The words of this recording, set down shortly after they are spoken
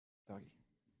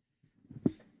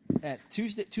at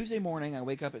Tuesday morning, I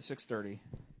wake up at 6:30,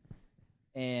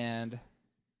 and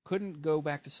couldn't go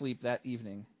back to sleep that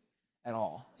evening at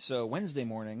all. So Wednesday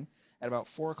morning, at about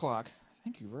 4 o'clock,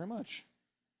 thank you very much,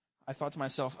 I thought to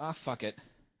myself, fuck it,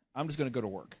 I'm just going to go to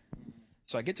work.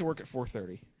 So I get to work at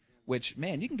 4:30, which,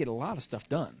 man, you can get a lot of stuff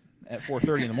done at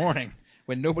 4:30 in the morning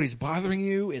when nobody's bothering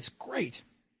you. It's great.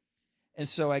 And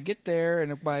so I get there,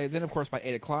 and by 8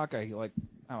 o'clock, I'm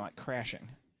like crashing.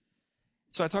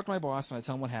 So I talked to my boss, and I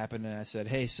tell him what happened, and I said,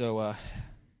 hey, so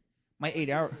my 8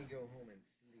 hours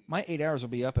will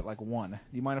be up at like 1. Do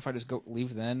you mind if I just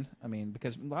leave then? I mean,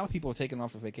 because a lot of people are taking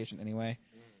off for vacation anyway.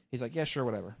 He's like, yeah, sure,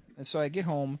 whatever. And so I get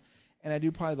home, and I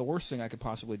do probably the worst thing I could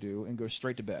possibly do and go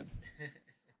straight to bed.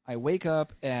 I wake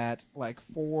up at like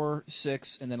 4,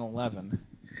 6, and then 11.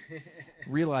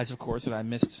 Realize, of course, that I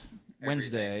missed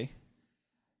Wednesday.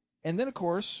 And then, of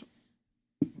course,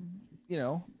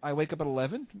 I wake up at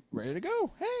 11, ready to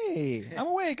go. Hey, I'm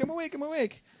awake.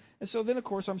 And so then, of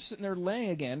course, I'm sitting there laying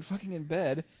again, fucking in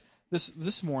bed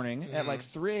this morning at like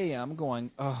 3 a.m.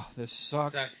 going, oh, this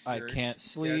sucks. I can't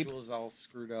sleep. Schedule's all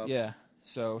screwed up. Yeah.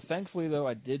 So thankfully, though,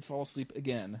 I did fall asleep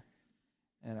again.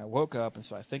 And I woke up, and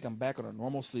so I think I'm back on a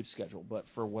normal sleep schedule. But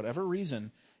for whatever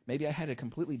reason, maybe I had to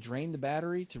completely drain the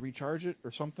battery to recharge it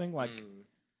or something.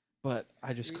 But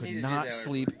I just could not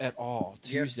sleep at all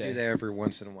Tuesday. You have to do that every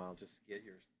once in a while just to get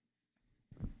your...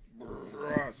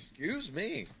 Excuse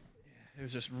me. It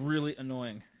was just really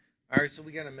annoying. All right, so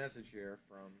we got a message here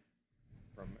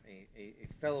from a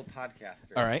fellow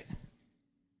podcaster. All right.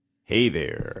 Hey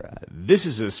there. This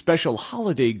is a special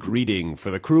holiday greeting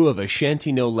for the crew of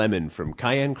Ashanti No Lemon from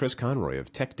Cayenne Chris Conroy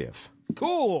of TechDiff.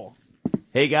 Cool.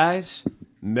 Hey guys,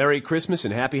 Merry Christmas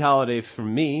and Happy Holiday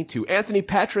from me to Anthony,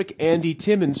 Patrick, Andy,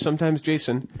 Tim, and sometimes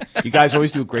Jason. You guys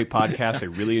always do a great podcast. I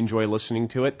really enjoy listening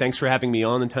to it. Thanks for having me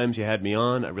on the times you had me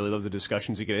on. I really love the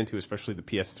discussions you get into, especially the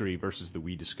PS3 versus the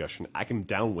Wii discussion. I can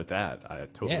down with that. I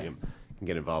totally am. Can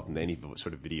get involved in any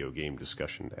sort of video game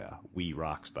discussion. Wii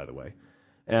rocks, by the way.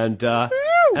 And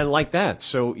like that.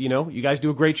 So, you guys do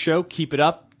a great show. Keep it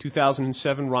up.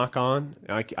 2007, rock on.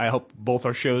 I hope both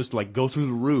our shows go through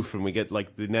the roof and we get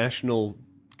the national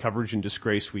coverage and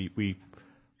disgrace we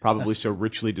probably so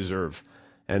richly deserve.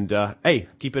 And hey,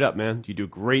 keep it up, man. You do a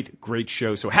great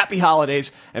show. So happy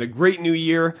holidays and a great new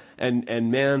year.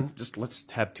 And man, just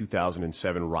let's have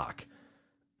 2007 rock.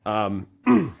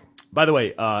 By the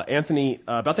way, Anthony,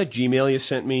 about that Gmail you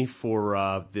sent me for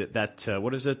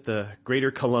what is it? The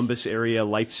Greater Columbus Area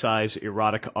Life-Size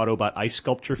Erotic Autobot Ice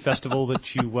Sculpture Festival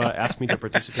that you asked me to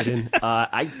participate in.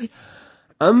 I'm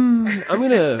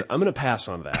gonna pass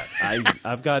on that.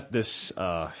 I've got this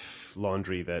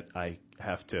laundry that I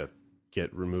have to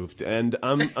get removed, and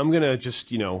I'm gonna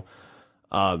just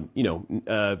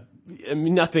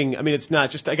nothing. I mean, it's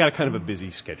not just. I got a kind of a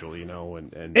busy schedule,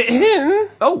 and.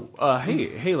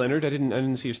 Hey, Leonard. I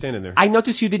didn't see you standing there. I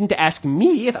noticed you didn't ask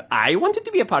me if I wanted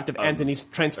to be a part of Anthony's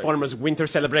Transformers Winter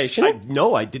Celebration.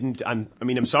 No, I didn't.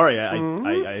 I'm sorry. I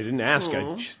didn't ask.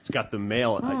 I just got the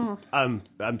mail.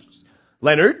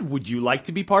 Leonard, would you like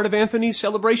to be part of Anthony's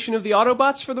celebration of the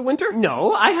Autobots for the winter?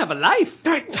 No, I have a life.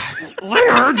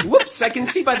 Leonard! Whoops, I can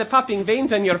see by the popping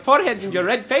veins on your forehead and your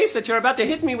red face that you're about to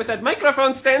hit me with that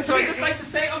microphone stand, so I'd just like to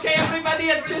say, okay,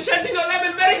 everybody at Ashanti No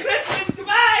Lemon, Merry Christmas,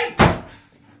 goodbye!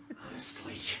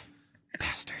 Honestly,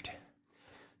 bastard.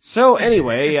 So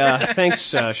anyway,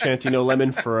 thanks, Ashanti No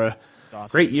Lemon, for a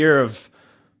great year of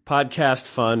podcast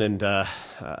fun, and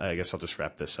I guess I'll just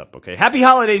wrap this up, okay? Happy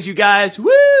holidays, you guys!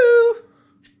 Woo!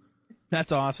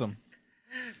 That's awesome.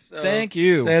 So thank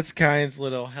you. That's Cayenne's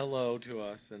little hello to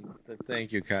us, and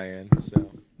thank you, Cayenne. So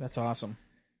that's awesome.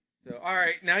 So all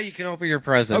right, now you can open your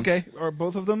presents. Okay, or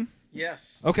both of them?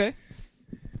 Yes. Okay.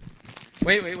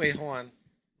 Wait, hold on.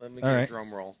 Let me get a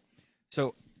drum roll.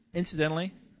 So,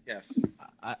 incidentally, yes,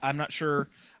 I'm not sure.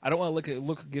 I don't want to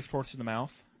look a gift horse in the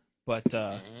mouth, but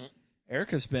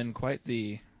Erica's been quite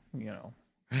the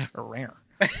rare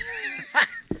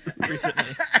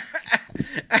recently.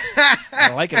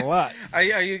 I like it a lot. Are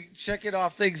you checking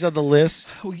off things on the list?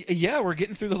 Well, yeah, we're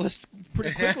getting through the list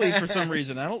pretty quickly for some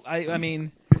reason. I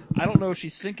mean, I don't know if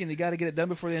she's thinking you got to get it done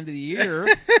before the end of the year.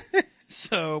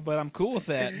 But I'm cool with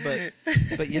that.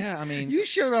 But yeah, I mean, you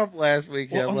showed up last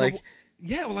week. Well,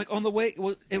 on the way.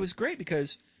 Well, it was great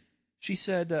because she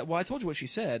said, I told you what she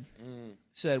said.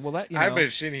 Said, well, that I've been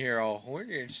sitting here all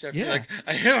horny and stuff. Yeah. Like,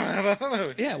 I don't have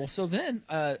a... Yeah, well, so then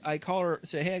I call her,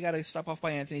 say, hey, I got to stop off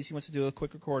by Anthony's. He wants to do a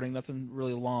quick recording, nothing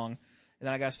really long. And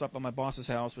then I got to stop by my boss's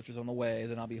house, which is on the way.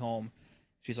 Then I'll be home.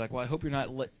 She's like, well, I hope you're not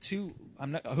I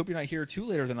hope you're not here too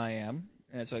later than I am.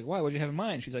 And it's like, why? What'd you have in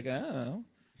mind? She's like, I don't know.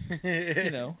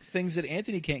 things that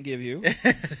Anthony can't give you.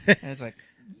 And it's like,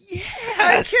 yes!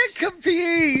 I can't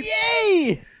compete!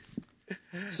 Yay!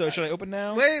 So should I open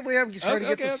now? Wait, I'm trying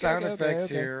to get the sound okay, effects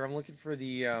okay. here. I'm looking for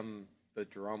the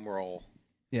drum roll.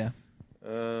 Yeah.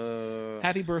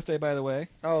 Happy birthday, by the way.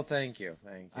 Oh, thank you.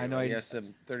 I know Yes,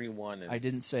 I'm 31. And I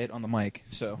didn't say it on the mic,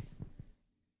 so.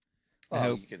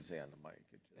 you can say on the mic.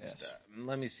 Yes.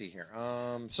 Let me see here.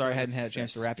 Sorry I hadn't had a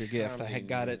chance to wrap your gift. I had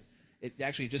got it. It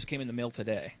actually just came in the mail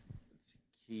today.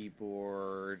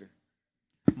 Keyboard.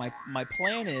 My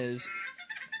plan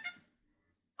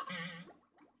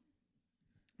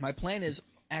is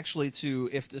actually to,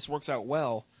 if this works out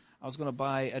well, I was going to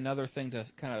buy another thing to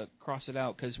kind of cross it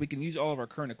out, because we can use all of our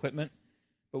current equipment,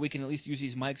 but we can at least use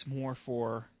these mics more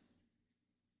for,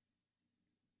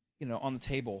 on the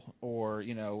table or,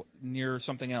 near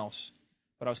something else.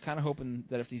 But I was kind of hoping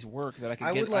that if these work, that I could.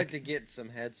 I would like to get some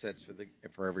headsets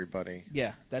for everybody.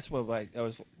 Yeah, that's what I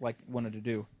was wanted to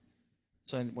do.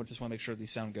 So I just want to make sure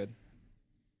these sound good.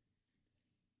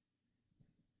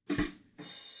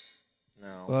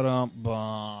 No. But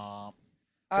All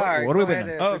right, what are we go doing?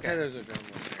 ahead. Oh, okay. Pretend there's a drum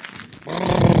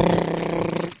roll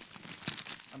there.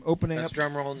 I'm opening That's up.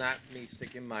 drum roll, not me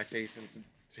sticking my face into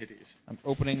titties. I'm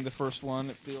opening the first one.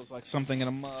 It feels like something in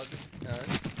a mug.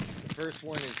 The first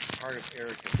one is part of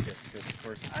Erica's gift, because of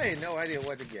course I had no idea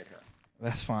what to get her.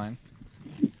 That's fine.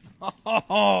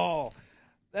 Oh,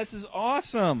 this is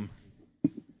awesome.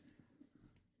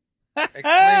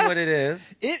 Explain what it is.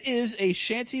 It is a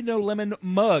Shanty No Lemon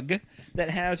mug that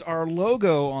has our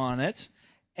logo on it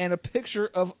and a picture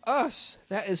of us.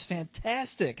 That is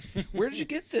fantastic. Where did you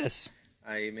get this?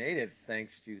 I made it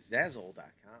thanks to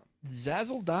Zazzle.com.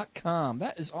 Zazzle.com.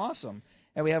 That is awesome.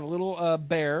 And we have a little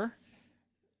bear.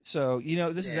 So,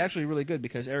 this is actually really good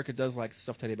because Erica does like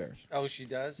stuffed teddy bears. Oh, she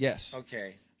does? Yes.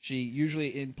 Okay. She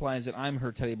usually implies that I'm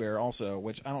her teddy bear also,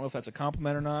 which I don't know if that's a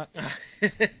compliment or not.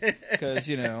 Because,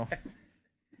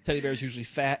 teddy bears usually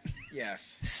fat.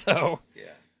 Yes. So, Yeah.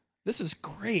 this is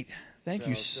great. Thank you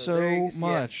there so you-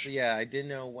 much. Yeah, I didn't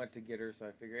know what to get her, so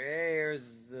I figured, hey, here's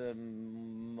the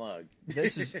mug.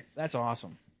 That's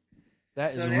awesome.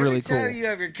 That is So really every time cool. you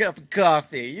have your cup of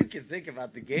coffee, you can think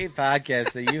about the gay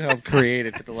podcast that you have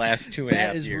created for the last 2.5 years.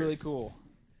 That is really cool.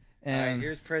 All right, And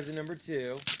here's present number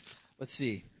 2. let's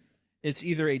see. It's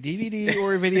either a DVD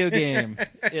or a video game.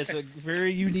 It's a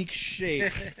very unique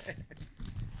shape.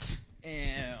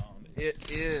 And it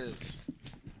is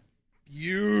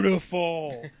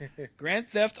beautiful. Grand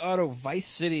Theft Auto Vice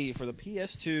City for the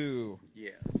PS2.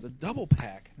 Yes. The double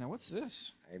pack. Now, what's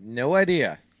this? I have no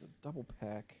idea. The double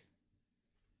pack.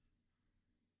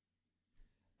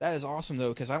 That is awesome, though,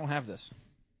 because I don't have this.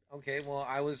 Okay, well,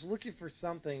 I was looking for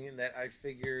something that I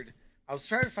figured... I was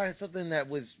trying to find something that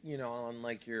was, on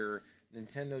like your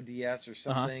Nintendo DS or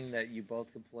something that you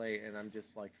both could play, and I'm just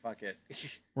like, fuck it.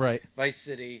 Right. Vice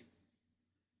City.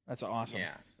 That's awesome.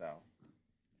 Yeah, so...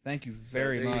 Thank you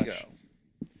very there much. you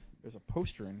go. There's a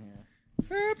poster in here.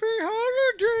 Happy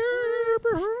holidays!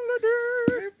 Happy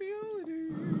holidays! Happy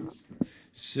holidays!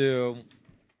 So,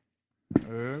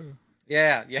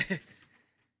 yeah.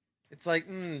 It's like,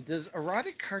 does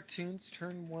erotic cartoons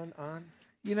turn one on?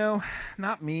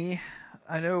 Not me.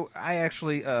 I know I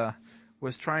actually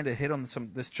was trying to hit on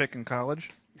this chick in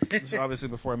college. This is obviously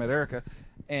before I met Erica.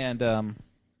 And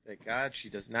Thank God she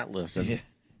does not listen. yeah,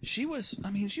 she was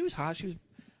hot. She was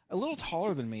a little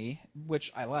taller than me,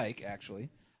 which I like, actually.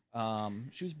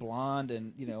 She was blonde,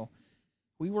 and,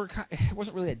 we were it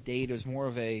wasn't really a date. It was more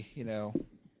of a,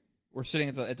 we're sitting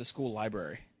at the school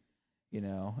library,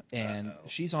 and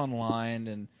she's online,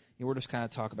 and we're just kind of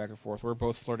talking back and forth. We're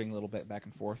both flirting a little bit back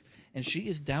and forth, and she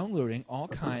is downloading all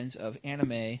kinds of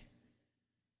anime.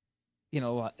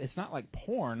 It's not like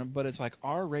porn, but it's like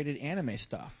R-rated anime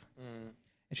stuff. Mm.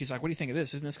 And she's like, "What do you think of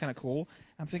this? Isn't this kind of cool?"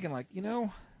 I'm thinking, like,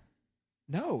 no,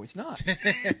 it's not.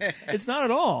 It's not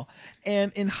at all.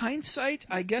 And in hindsight,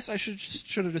 I guess I should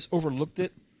have just overlooked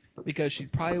it, because she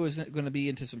probably was going to be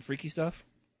into some freaky stuff.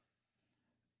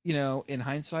 In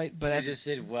hindsight, but I just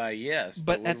said, "Well, yes."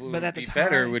 but what at would the be time-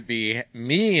 better would be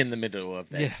me in the middle of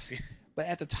this. Yeah. But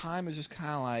at the time, it was just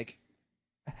kind of like,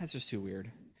 that's just too weird.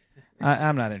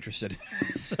 I'm not interested.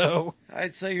 So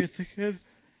I'd say you're thinking,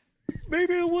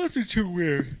 maybe it wasn't too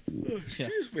weird. Oh,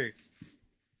 excuse me.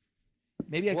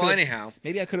 maybe I Well, could. anyhow,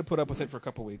 Maybe I could have put up with it for a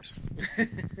couple weeks.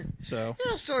 So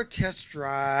sort of test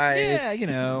drive.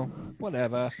 yeah,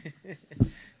 whatever.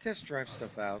 Test drive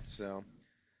stuff out. So.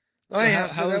 So anyhow,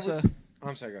 how that was, was. Oh,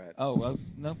 I'm sorry. Go ahead. Oh well,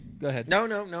 no, go ahead.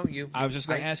 No, you. I was just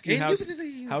going to ask you,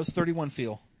 how's 31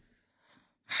 feel?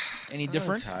 Any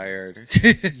different? I'm tired.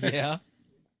 Yeah.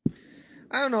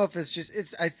 I don't know if it's just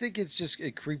I think it's just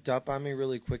it creeped up on me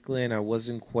really quickly, and I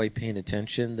wasn't quite paying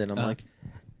attention. Then I'm like,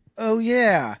 oh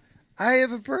yeah, I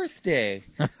have a birthday,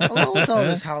 along with all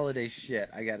this holiday shit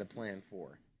I got to plan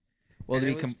for. Well,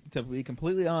 to be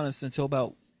completely honest, until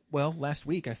about last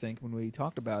week, I think when we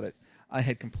talked about it, I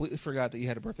had completely forgot that you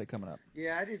had a birthday coming up.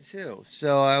 Yeah, I did too.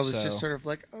 So I was just sort of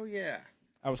like, oh yeah.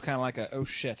 I was kind of like oh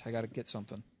shit, I got to get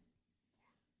something.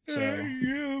 So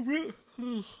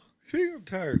See, I'm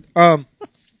tired.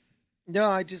 No,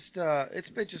 I just it's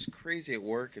been just crazy at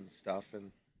work and stuff,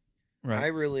 and I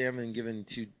really haven't given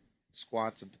two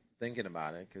squats of thinking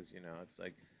about it because it's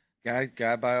like, got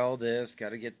to buy all this, got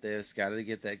to get this, got to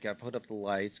get that, got to put up the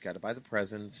lights, got to buy the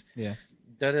presents. Yeah.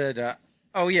 Da da da.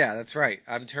 Oh yeah, that's right.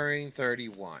 I'm turning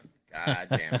 31. God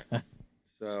damn it.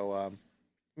 So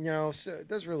so it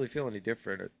doesn't really feel any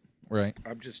different. Right.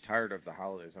 I'm just tired of the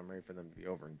holidays. I'm ready for them to be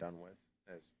over and done with,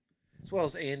 as well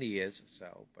as Andy is.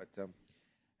 So, but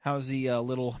how's the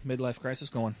little midlife crisis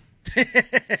going?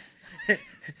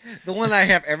 The one I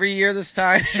have every year this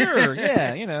time. Sure.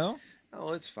 Yeah.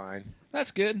 Oh, it's fine.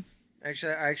 That's good.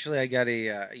 Actually, I got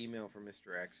a email from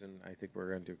Mr. X, and I think we're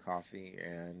going to do coffee.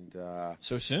 And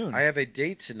so soon. I have a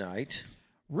date tonight.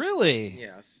 Really?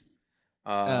 Yes.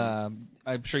 I'm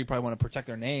sure you probably want to protect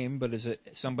their name, but is it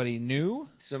somebody new?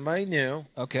 Somebody new.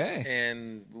 Okay.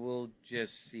 And we'll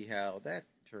just see how that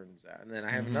turns out. And then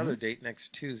I have another date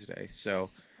next Tuesday.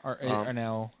 So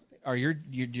do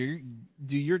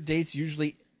your dates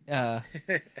usually have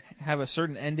a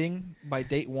certain ending by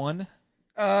date one?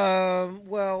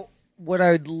 Well, what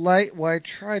I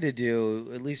try to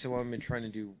do, at least what I've been trying to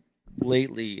do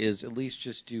lately, is at least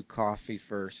just do coffee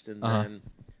first, and then,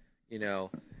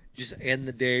 just end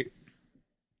the date.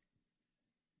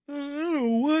 I don't know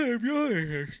why I'm yelling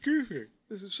here. Excuse me.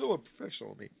 This is so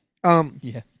unprofessional of me.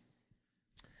 Yeah.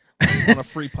 On a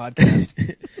free podcast.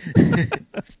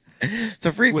 It's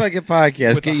a free fucking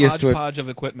podcast. With Get a used to it. hodgepodge of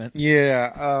equipment.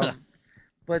 Yeah.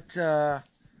 But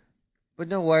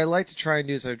no, what I like to try and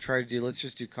do is let's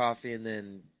just do coffee and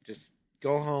then just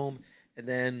go home, and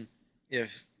then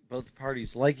if both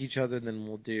parties like each other, then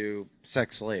we'll do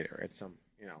sex later at some,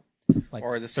 like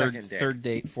or the second date. Third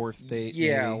date, fourth date.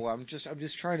 Yeah, maybe. well, I'm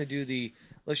just trying to do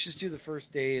let's just do the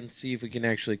first day and see if we can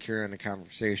actually carry on a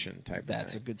conversation type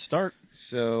That's of thing. a good start.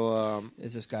 So,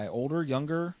 is this guy older,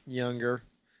 younger? Younger.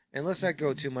 And let's not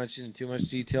go too much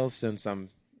detail since I'm,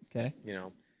 okay.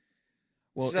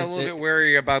 Well, a little bit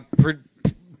wary about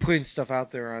putting stuff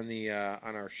out there on the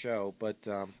on our show, but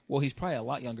well, he's probably a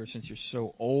lot younger since you're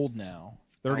so old now.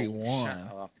 31. Oh,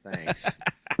 shut up, thanks.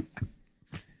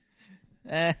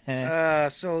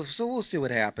 So we'll see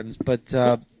what happens, but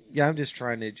yeah, I'm just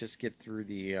trying to just get through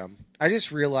the. I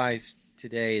just realized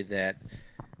today that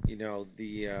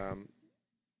the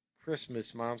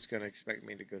Christmas, Mom's going to expect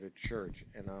me to go to church,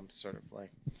 and I'm sort of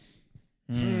like,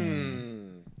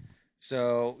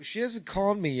 So she hasn't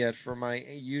called me yet for my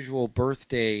usual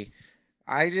birthday.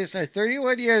 I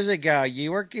 31 years ago,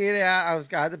 you were getting out. I was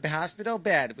at the hospital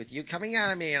bed with you coming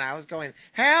out of me, and I was going,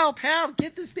 help,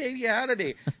 get this baby out of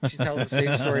me. She tells the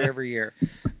same story every year.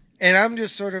 And I'm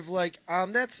just sort of like,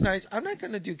 that's nice. I'm not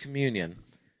going to do communion.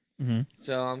 Mm-hmm.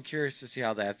 So I'm curious to see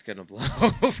how that's going to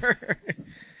blow over.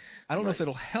 I don't know if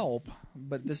it'll help,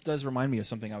 but this does remind me of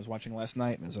something I was watching last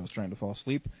night as I was trying to fall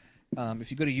asleep.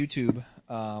 If you go to YouTube,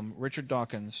 Richard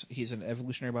Dawkins, he's an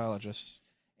evolutionary biologist,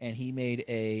 and he made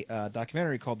a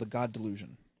documentary called The God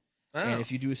Delusion. Oh. And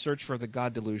if you do a search for The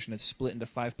God Delusion, it's split into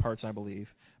 5 parts, I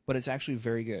believe, but it's actually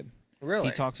very good. Really?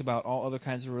 He talks about all other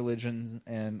kinds of religions,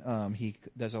 and he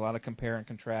does a lot of compare and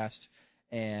contrast,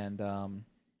 and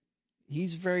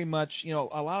he's very much, a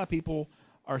lot of people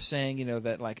are saying,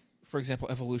 that, like, for example,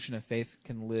 evolution and faith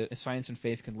science and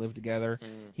faith can live together.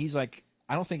 Mm. He's like,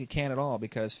 I don't think it can at all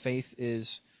because faith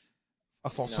is a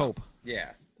false hope. Yeah.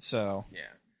 So. Yeah.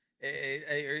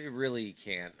 It really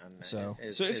can't. So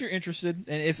if you're interested,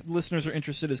 and if listeners are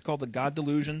interested, it's called The God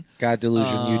Delusion. God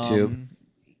Delusion YouTube.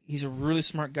 He's a really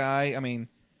smart guy. I mean,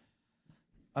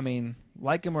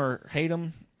 like him or hate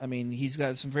him, he's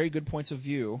got some very good points of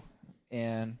view,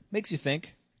 and makes you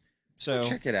think. So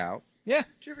check it out. Yeah.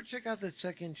 Did you ever check out the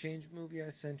Second Change movie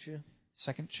I sent you?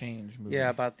 Second Change movie. Yeah,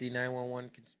 about the 911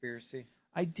 conspiracy.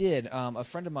 I did. A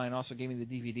friend of mine also gave me the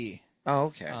DVD. Oh,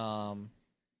 okay.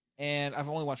 And I've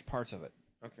only watched parts of it.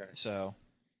 Okay. So,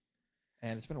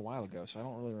 and it's been a while ago, so I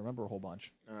don't really remember a whole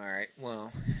bunch. All right.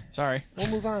 Well, sorry.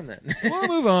 We'll move on then. We'll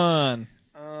move on.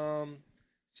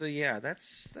 So yeah,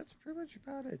 that's pretty much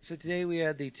about it. So today we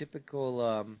had the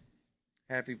typical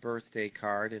happy birthday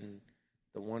card, and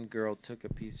the one girl took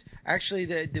a piece.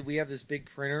 Actually, we have this big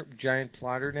printer, giant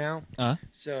plotter now. Uh-huh.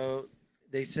 So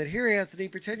they said, "Here, Anthony,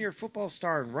 pretend you're a football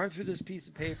star and run through this piece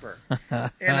of paper."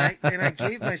 and I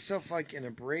gave myself like an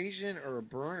abrasion or a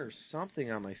burn or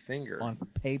something on my finger. On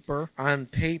paper? On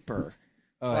paper.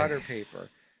 Oh, Butter paper.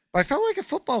 But I felt like a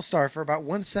football star for about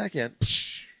 1 second.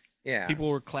 Yeah. People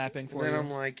were clapping for and then you.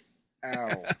 I'm like,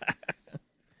 ow.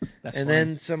 That's and funny.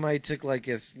 then somebody took like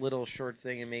this little short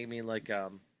thing and made me like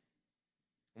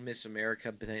Miss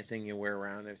America thing you wear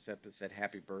around, except it said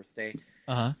 "Happy Birthday,"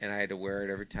 Uh-huh. and I had to wear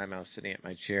it every time I was sitting at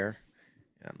my chair.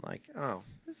 And I'm like, oh,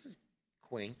 this is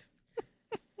quaint.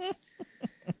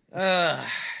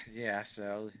 Yeah.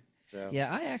 So.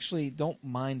 Yeah, I actually don't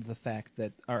mind the fact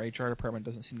that our HR department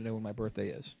doesn't seem to know when my birthday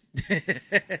is.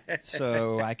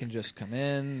 So I can just come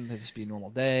in, it'll just be a normal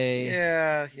day.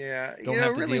 Yeah. Don't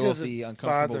have to really deal with doesn't the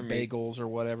uncomfortable bother me. bagels or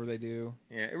whatever they do.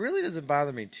 Yeah, it really doesn't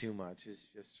bother me too much. It's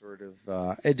just sort of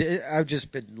I've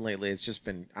just been lately.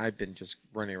 I've been just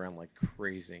running around like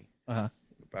crazy Uh-huh.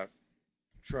 about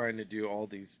trying to do all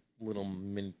these little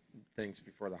things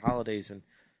before the holidays, and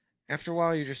after a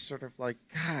while, you're just sort of like,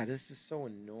 God, this is so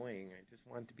annoying. I just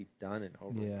want it to be done and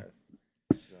over Yeah.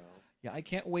 with. So Yeah, I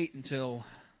can't wait until...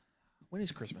 When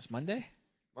is Christmas? Monday?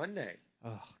 Monday,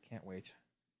 Oh, can't wait.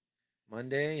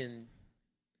 and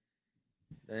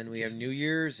then we have New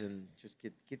Year's, and just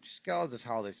get all this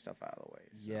holiday stuff out of the way.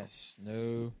 So. Yes,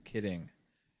 no kidding.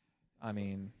 I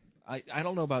mean, I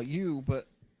don't know about you, but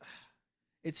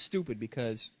it's stupid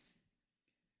because,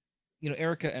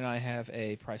 Erica and I have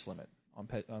a price limit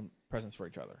on presents for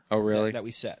each other. Oh, really? That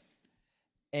we set.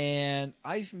 And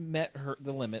I've met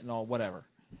the limit and all, whatever.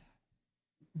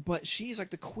 But she's like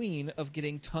the queen of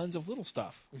getting tons of little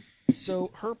stuff.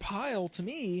 So her pile, to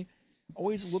me,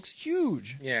 always looks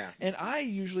huge. Yeah. And I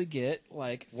usually get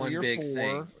like One three or big four,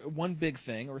 thing. one big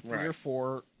thing, or three Right. or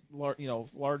four,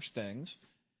 large things.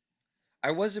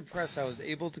 I was impressed. I was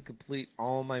able to complete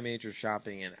all my major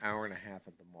shopping in an hour and a half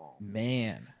at the mall.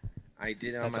 Man, I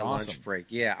did it on That's my awesome. lunch break.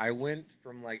 Yeah, I went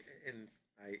from I'm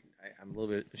a little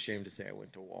bit ashamed to say I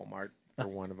went to Walmart for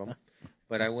one of them.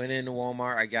 But I went into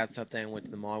Walmart, I got something, I went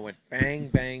to the mall, I went bang,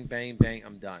 bang, bang, bang,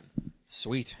 I'm done.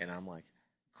 sweet. And I'm like,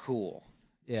 cool.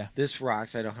 Yeah. This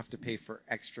rocks. I don't have to pay for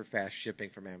extra fast shipping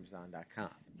from Amazon.com.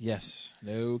 Yes.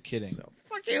 No kidding. So,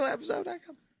 fuck you,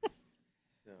 Amazon.com.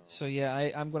 So yeah,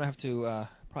 I'm gonna have to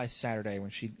probably Saturday when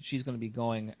she's gonna be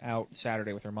going out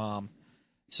Saturday with her mom.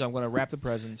 So I'm gonna wrap the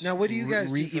presents. Now, what do you guys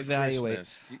do for reevaluate?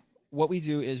 Christmas? What we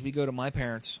do is we go to my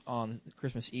parents on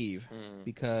Christmas Eve Mm.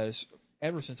 because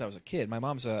ever since I was a kid, my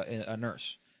mom's a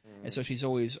nurse, Mm. and so she's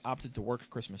always opted to work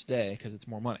Christmas Day because it's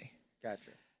more money.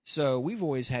 Gotcha. So we've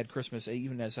always had Christmas,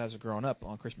 even as I was growing up,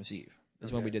 on Christmas Eve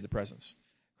is when we Okay. did the presents.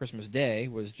 Christmas Day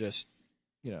was just,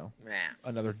 Nah.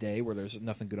 another day where there's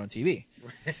nothing good on TV,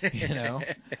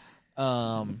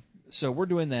 So we're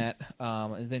doing that,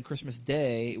 and then Christmas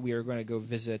Day we are going to go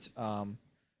visit. Erica's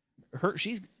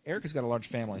got a large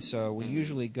family, so we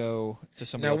usually go to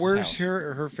somebody Now, else's where's house.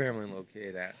 her family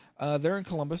located at? They're in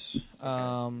Columbus,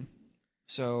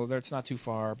 so that's not too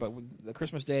far. But the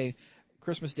Christmas Day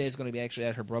is going to be actually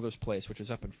at her brother's place, which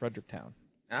is up in Fredericktown,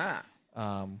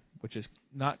 which is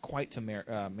not quite to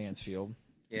Mansfield,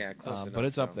 Yeah, close enough. but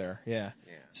it's up though. there. Yeah.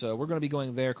 Yeah. So we're going to be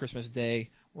going there Christmas Day,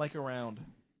 like around,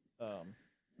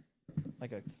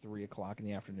 like at 3:00 in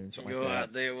the afternoon, something Go like that.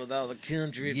 out there with all the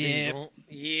country Yep. people.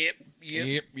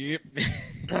 Yep. Yep.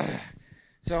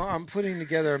 So I'm putting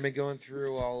together. I've been going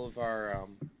through all of our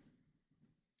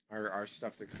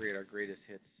stuff to create our greatest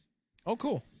hits. Oh,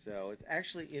 cool. So it's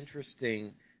actually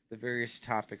interesting the various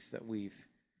topics that we've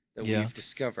Yeah.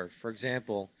 discovered. For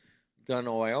example, gun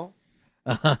oil.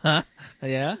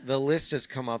 Yeah. The list has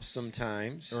come up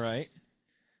sometimes. Right.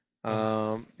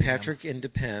 Patrick and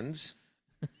Depends.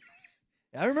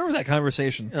 I remember that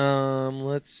conversation.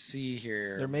 Let's see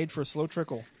here. They're made for a slow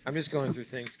trickle. I'm just going through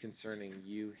things concerning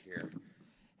you here.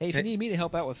 Hey, if you need me to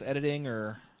help out with editing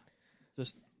or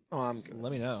just Oh, I'm good.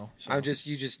 let me know. So. You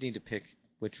just need to pick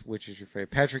which is your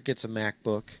favorite. Patrick gets a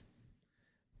MacBook.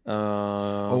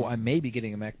 I may be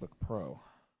getting a MacBook Pro.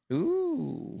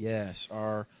 Ooh. Yes,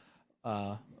 our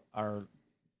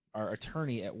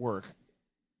attorney at work,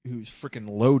 who's freaking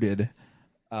loaded,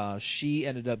 she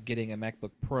ended up getting a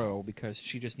MacBook Pro because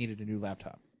she just needed a new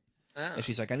laptop. Ah. And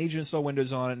she's like, I need you to install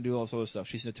Windows on it and do all this other stuff.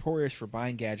 She's notorious for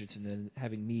buying gadgets and then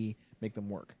having me make them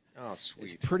work. Oh, It's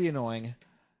sweet. pretty annoying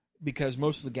because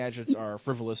most of the gadgets are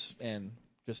frivolous and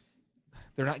just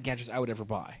they're not gadgets I would ever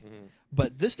buy. Mm-hmm.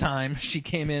 But this time she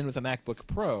came in with a MacBook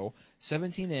Pro,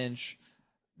 17-inch,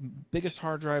 biggest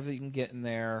hard drive that you can get in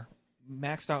there,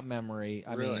 maxed out memory.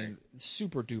 I Really? mean,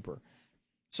 super duper.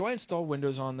 So I installed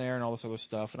Windows on there and all this other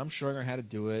stuff, and I'm showing her how to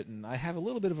do it. And I have a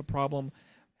little bit of a problem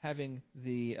having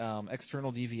the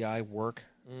external DVI work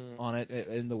on it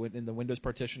in the Windows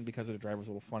partition because of the driver's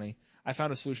a little funny. I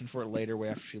found a solution for it later, way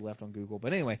after she left on Google.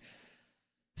 But anyway,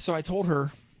 so I told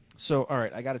her, all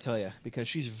right, I got to tell you, because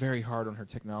she's very hard on her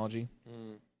technology.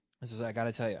 I says, I got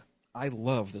to tell you, I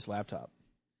love this laptop.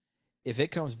 If it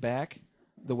comes back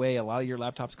the way a lot of your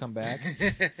laptops come back,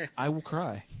 I will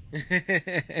cry.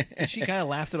 And she kind of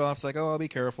laughed it off. It's like, oh, I'll be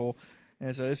careful. And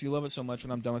I said, if you love it so much,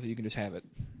 when I'm done with it, you can just have it.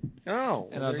 Oh.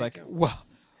 And I was like, well,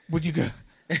 would you go?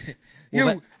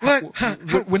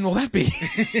 When will that be?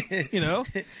 You know?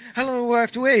 How long will I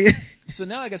have to wait? So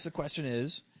now I guess the question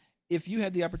is, if you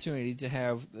had the opportunity to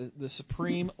have the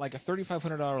supreme, like a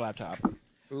 $3,500 laptop,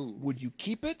 would you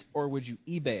keep it or would you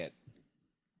eBay it?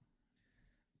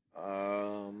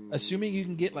 Assuming you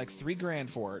can get like $3,000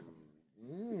 for it.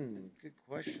 Good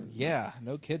question. Yeah,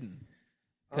 no kidding.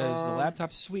 Because the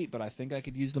laptop's sweet, but I think I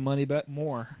could use the money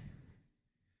more.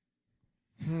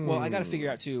 Well, I got to figure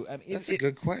out too. I mean, That's a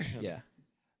good question. Yeah.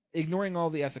 Ignoring all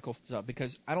the ethical stuff,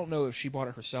 because I don't know if she bought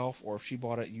it herself or if she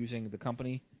bought it using the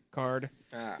company card.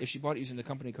 If she bought it using the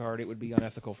company card, it would be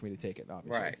unethical for me to take it,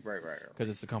 obviously. Right. Because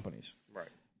it's the company's. Right.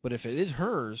 But if it is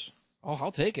hers,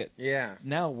 I'll take it. Yeah.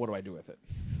 Now what do I do with it?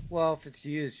 Well, if it's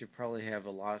used, you probably have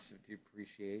a loss of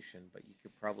depreciation, but you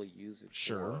could probably use it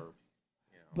Sure. for,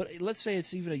 you know. But let's say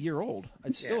it's even a year old.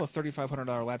 It's still a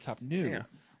 $3,500 laptop new. Yeah.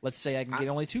 Let's say I can get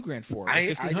only $2,000 for it,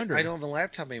 or $1,500. I don't have a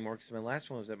laptop anymore because my last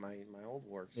one was at my old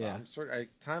work. So Yeah. I'm sort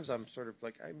of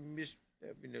like, I miss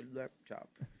having a laptop.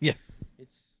 Yeah.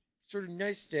 It's sort of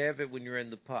nice to have it when you're in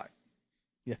the pot.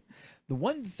 Yeah. The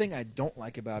one thing I don't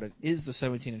like about it is the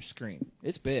 17-inch screen.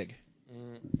 It's big.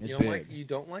 It's big. You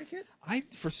don't like it?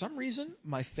 For some reason,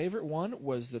 my favorite one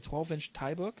was the 12-inch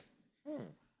Tybook.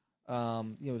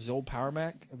 It was the old Power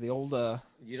Mac, the old.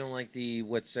 You don't like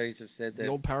what studies have said that the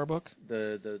old PowerBook.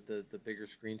 The bigger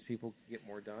screens people can get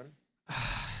more done.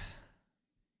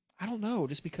 I don't know,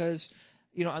 just because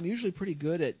I'm usually pretty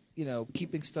good at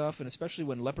keeping stuff, and especially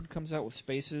when Leopard comes out with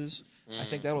spaces, I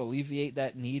think that'll alleviate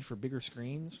that need for bigger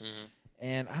screens.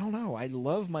 And I don't know, I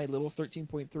love my little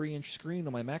 13.3-inch screen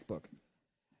on my MacBook.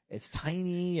 It's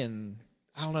tiny, and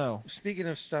I don't know. Speaking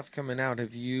of stuff coming out,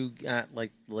 have you got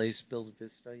like latest build of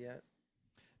Vista yet?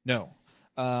 No.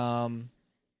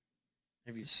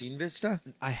 Have you seen Vista?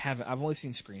 I haven't. I've only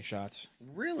seen screenshots.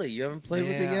 Really? You haven't played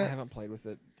with it yet? I haven't played with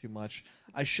it too much.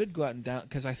 I should go out and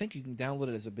because I think you can download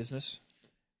it as a business,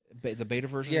 the beta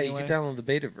version. Yeah, anyway. you can download the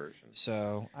beta version.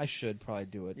 So I should probably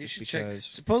do it. You just should because.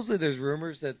 check. Supposedly, there's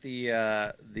rumors that the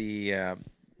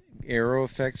arrow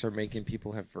effects are making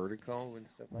people have vertigo and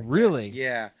stuff like that. Really?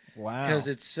 Yeah. Wow. Because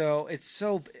it's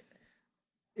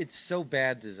so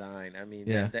bad design. I mean,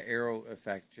 the arrow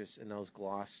effect and those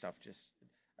gloss stuff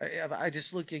I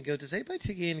just look and go, does anybody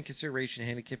take into consideration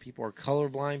handicapped people or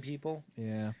colorblind people?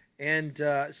 Yeah. And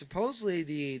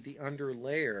supposedly the under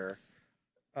layer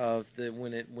of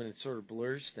when it sort of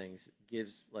blurs things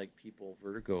gives like people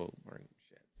vertigo or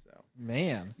shit. So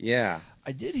man, yeah,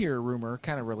 I did hear a rumor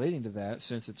kind of relating to that,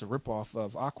 since it's a ripoff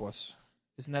of Aquos.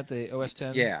 Isn't that the OS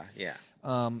 10? Yeah.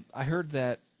 I heard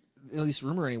that, at least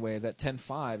rumor anyway, that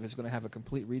 10.5 is going to have a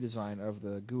complete redesign of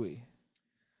the GUI.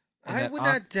 And I would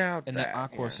not doubt and that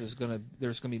Aquos is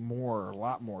there's going to be a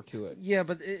lot more to it. Yeah,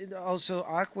 but also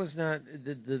Aqua's not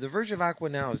the version of Aqua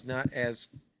now is not as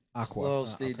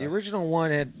close. The original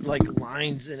one had like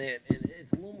lines in it, and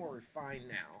it's a little more refined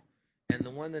now. And the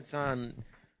one that's on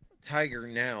Tiger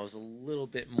now is a little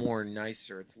bit more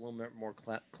nicer. It's a little bit more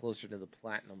closer to the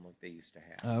platinum like they used to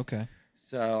have. Oh, okay.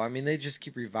 So I mean, they just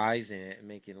keep revising it and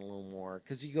making it a little more.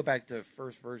 Because you go back to the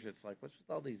first version, it's like, what's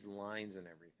with all these lines and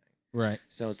everything? Right.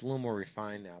 So it's a little more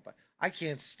refined now. But I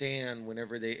can't stand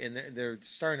whenever they're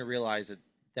starting to realize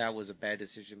that was a bad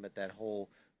decision, but that whole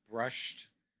brushed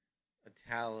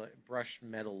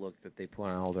metal look that they put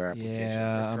on all their applications.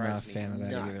 Yeah, I'm not a fan of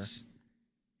that either. It's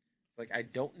like, I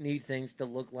don't need things to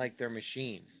look like they're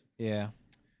machines. Yeah.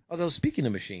 Although, speaking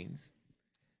of machines,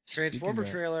 Transformer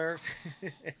trailer.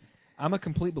 I'm a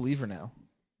complete believer now.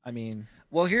 I mean...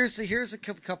 Well, here's a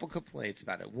couple complaints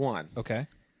about it. One. Okay.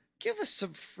 Give us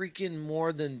some freaking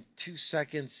more than 2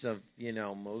 seconds of,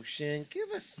 motion. Give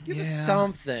us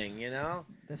something,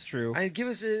 That's true. Give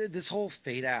us this whole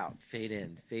fade out, fade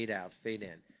in, fade out, fade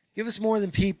in. Give us more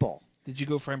than people. Did you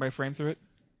go frame by frame through it?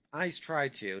 I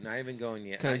tried to, not even going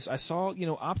yet. Because I saw,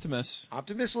 Optimus.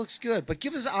 Optimus looks good, but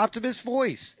give us Optimus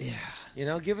voice. Yeah.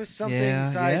 Give us something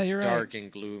besides dark right.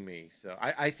 and gloomy. So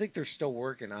I think they're still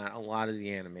working on a lot of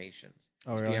the animations.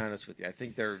 Oh, to really? be honest with you, I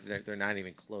think they're not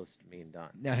even close to being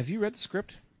done. Now, have you read the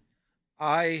script?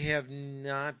 I have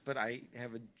not, but I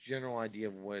have a general idea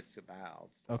of what it's about.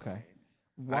 Okay.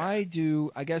 Why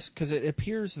I guess because it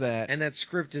appears that And that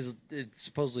script is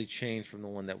supposedly changed from the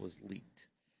one that was leaked.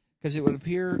 because it would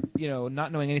appear,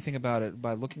 not knowing anything about it,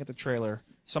 by looking at the trailer,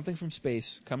 something from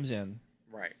space comes in,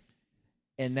 Right.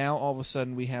 and now all of a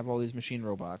sudden we have all these machine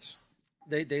robots.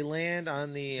 They land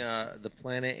on the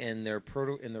planet in their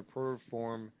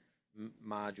protoform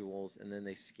modules, and then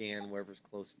they scan whoever's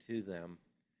close to them,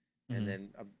 and then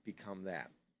become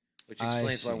that. Which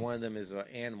explains why one of them is an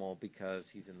animal, because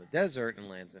he's in the desert and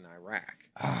lands in Iraq.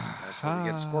 That's where we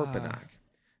get Scorponok.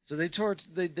 So they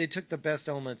took the best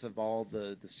elements of all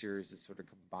the series and sort of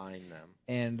combined them.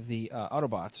 And the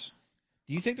Autobots.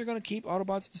 Do you think they're going to keep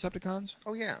Autobots Decepticons?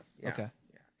 Oh yeah. Okay.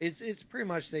 Yeah. It's pretty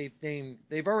much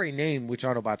they've already named which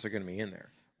Autobots are going to be in there.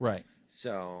 Right.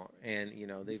 So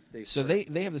they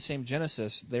they have the same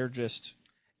genesis. They're just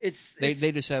they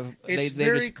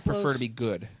just prefer to be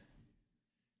good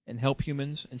and help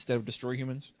humans instead of destroy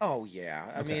humans. Oh yeah.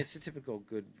 I mean, Okay. it's a typical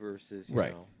good versus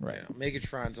Right.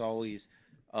 Megatron's always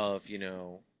of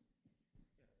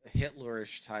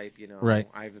Hitlerish type. Right.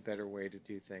 I have a better way to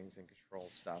do things and control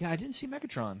stuff. Yeah, I didn't see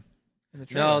Megatron in the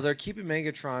trailer. No, they're keeping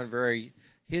Megatron very.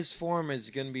 His form is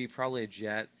going to be probably a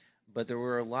jet, but there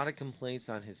were a lot of complaints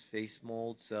on his face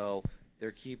mold, so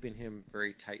they're keeping him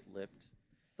very tight-lipped.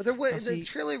 But the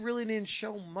trailer really didn't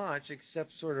show much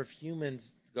except sort of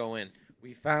humans going,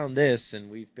 "We found this, and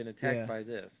we've been attacked by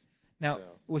this." Now, So.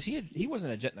 was he? He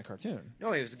wasn't a jet in the cartoon.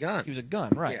 No, he was a gun. He was a gun,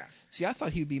 right? Yeah. See, I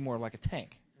thought he'd be more like a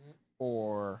tank,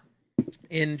 or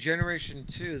In Generation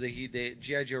 2,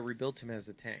 G.I. Joe rebuilt him as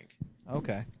a tank.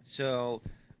 okay. So,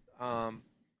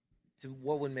 to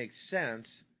what would make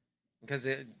sense, because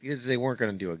they weren't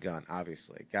going to do a gun,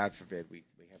 obviously. God forbid we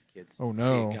have kids Oh,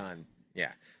 no. see a gun.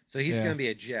 Yeah. So he's going to be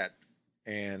a jet,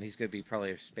 and he's going to be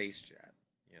probably a space jet,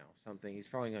 something. He's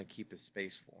probably going to keep his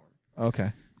space form.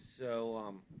 Okay.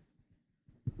 So,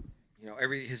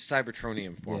 his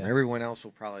Cybertronian form. Yeah. Everyone else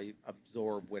will probably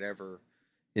absorb whatever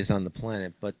is on the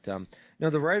planet. But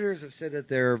the writers have said that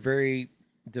they're very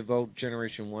devout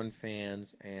Generation 1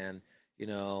 fans, and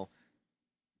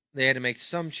they had to make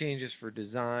some changes for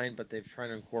design, but they've tried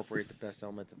to incorporate the best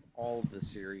elements of all of the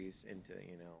series into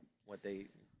what they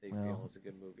feel is a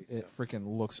good movie. It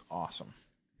freaking looks awesome.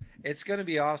 It's going to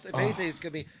be awesome. If anything, it's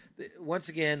going to be, once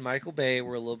again, Michael Bay.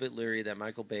 We're a little bit leery that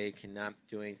Michael Bay cannot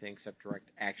do anything except direct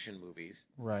action movies.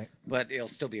 Right. But it'll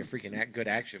still be a freaking good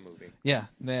action movie. Yeah.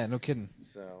 Man, no kidding.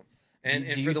 So, and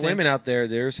Do for you the think- women out there,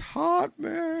 there's Hot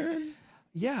Man.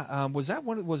 Yeah. Was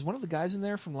one of the guys in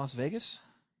there from Las Vegas?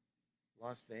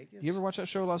 Las Vegas? You ever watch that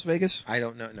show, Las Vegas? I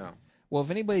don't know. No. Well, if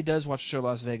anybody does watch the show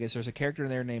Las Vegas, there's a character in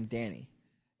there named Danny,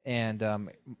 and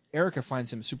Erica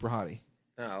finds him super hottie,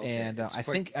 Oh, okay. and It's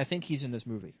I think he's in this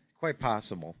movie. quite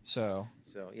possible. So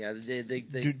So yeah, they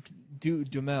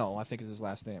Dumel, I think is his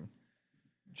last name,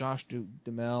 Josh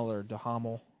Dumel or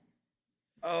Duhamel.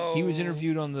 oh, He was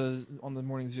interviewed on the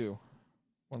Morning Zoo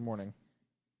one morning.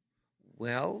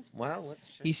 Well, let's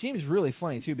check. He seems really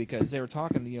funny too, because they were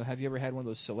talking. Have you ever had one of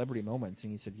those celebrity moments?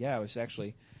 And he said, yeah, it was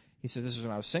actually. He said this was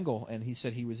when I was single, and he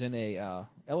said he was in a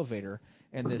elevator,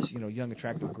 and this young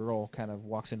attractive girl kind of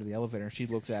walks into the elevator, and she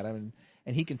looks at him,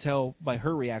 and he can tell by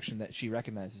her reaction that she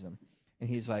recognizes him, and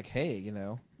he's like, hey,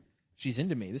 she's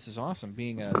into me. This is awesome.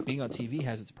 Being on TV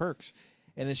has its perks.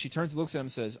 And then she turns and looks at him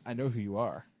and says, I know who you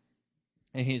are.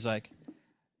 And he's like,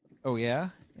 oh yeah?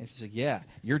 And she's like, yeah,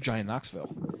 you're Johnny Knoxville.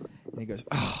 And he goes,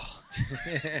 oh,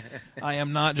 I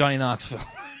am not Johnny Knoxville.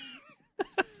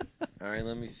 All right,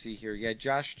 let me see here. Yeah,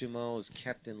 Josh Duhamel is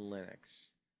Captain Lennox.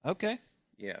 Okay.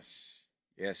 Yes.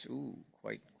 Ooh,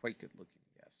 quite good looking.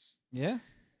 Yes. Yeah.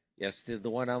 Yes, the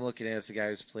one I'm looking at is the guy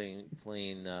who's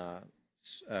playing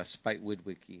Spike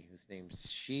Witwicky. His name's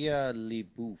Shia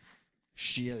LaBeouf.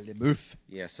 Shia LaBeouf.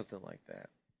 Yeah, something like that.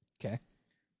 Okay.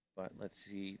 But let's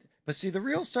see. But see, the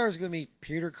real star is going to be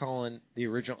Peter Cullen, the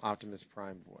original Optimus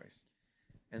Prime voice.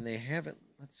 And they haven't.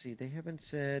 Let's see. They haven't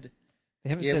said. They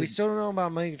haven't Yeah, said. we still don't know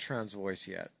about Megatron's voice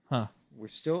yet. Huh.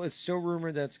 It's still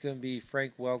rumored that's going to be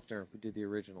Frank Welker who did the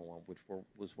original one, which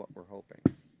was what we're hoping.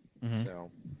 Mhm.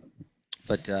 So,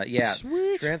 but yeah,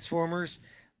 Sweet. Transformers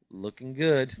looking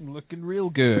good. Looking real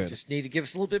good. Just need to give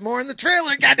us a little bit more in the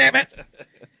trailer. God damn it!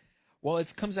 Well,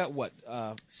 it comes out what?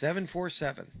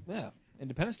 747. Yeah,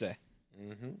 Independence Day.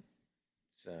 Mm-hmm.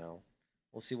 So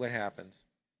we'll see what happens.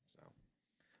 So,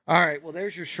 all right. Well,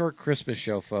 there's your short Christmas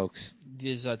show, folks.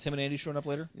 Is Tim and Andy showing up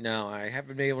later? No, I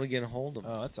haven't been able to get a hold of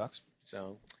them. Oh, that sucks.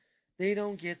 So they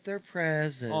don't get their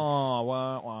presents. Oh,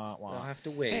 wah. They'll have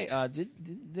to wait. Hey, did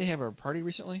they have a party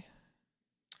recently?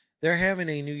 They're having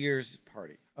a New Year's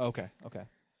party. Oh, okay.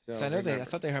 So So 'Cause I know I remember.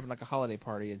 thought they were having like a holiday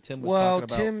party, and Tim was Well,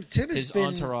 talking about Tim has his been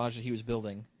entourage that he was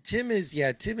building. Tim has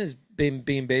been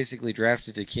being basically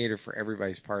drafted to cater for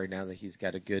everybody's party now that he's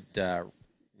got a good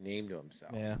name to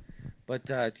himself. Yeah. But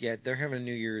they're having a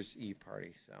New Year's Eve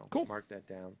party, so Cool. mark that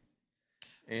down.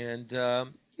 And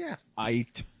yeah,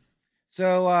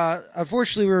 so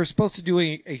unfortunately, we were supposed to do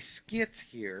a skit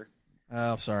here.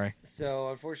 Oh, sorry. So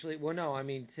unfortunately, well, no, I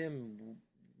mean Tim,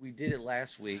 we did it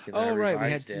last week. And then Oh, I right. We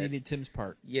revised it. needed Tim's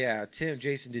part. Yeah,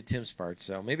 Jason did Tim's part,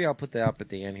 so maybe I'll put that up at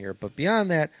the end here. But beyond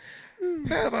that,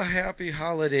 have a happy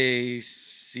holiday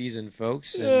season,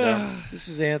 folks. And this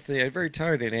is Anthony. I'm very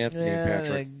tired of Anthony and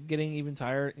Patrick. Getting even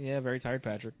tired. Yeah, very tired,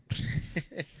 Patrick.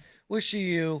 Wishing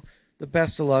you the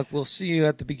best of luck. We'll see you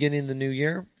at the beginning of the new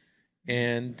year,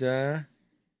 and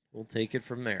we'll take it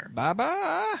from there.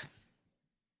 Bye-bye.